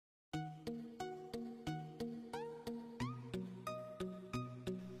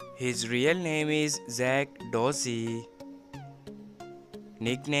His real name is Zach Dossi,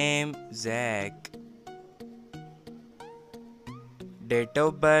 nickname Zach. Date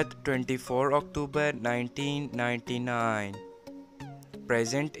of birth 24 October 1999.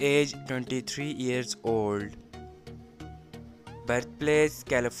 Present age 23 years old. Birthplace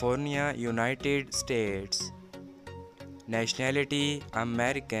California, United States. Nationality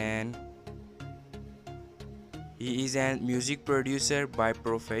American. He is a music producer by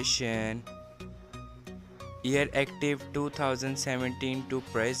profession. Year active 2017 to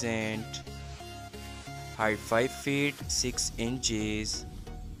present. Height 5 feet 6 inches.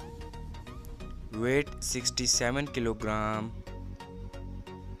 Weight 67 kilogram.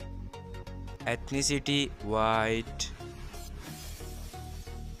 Ethnicity white.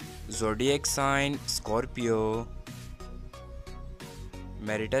 Zodiac sign Scorpio.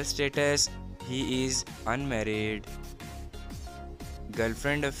 Marital status he is unmarried.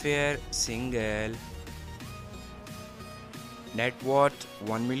 Girlfriend affair single. Net worth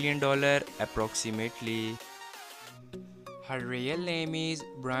 $1 million approximately. Her real name is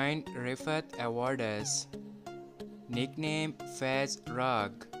Brian Rifat Awardas. Nickname Faze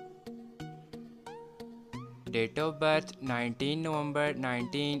Rug. Date of birth 19 November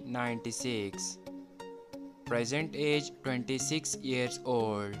 1996. Present age 26 years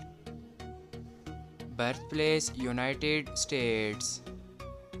old. Birthplace United States.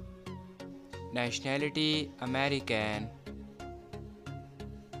 Nationality American.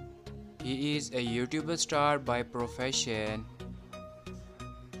 He is a YouTuber star by profession.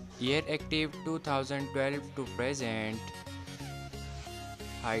 Year active 2012 to present.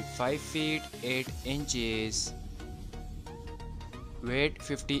 Height 5 feet 8 inches. Weight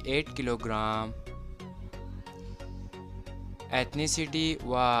 58 kilogram. Ethnicity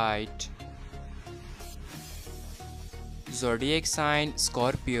white. Zodiac sign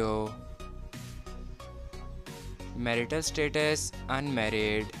Scorpio. Marital status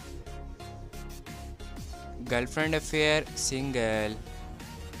unmarried. Girlfriend affair single.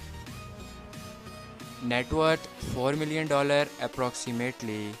 Net worth $4 million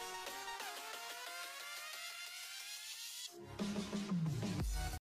approximately.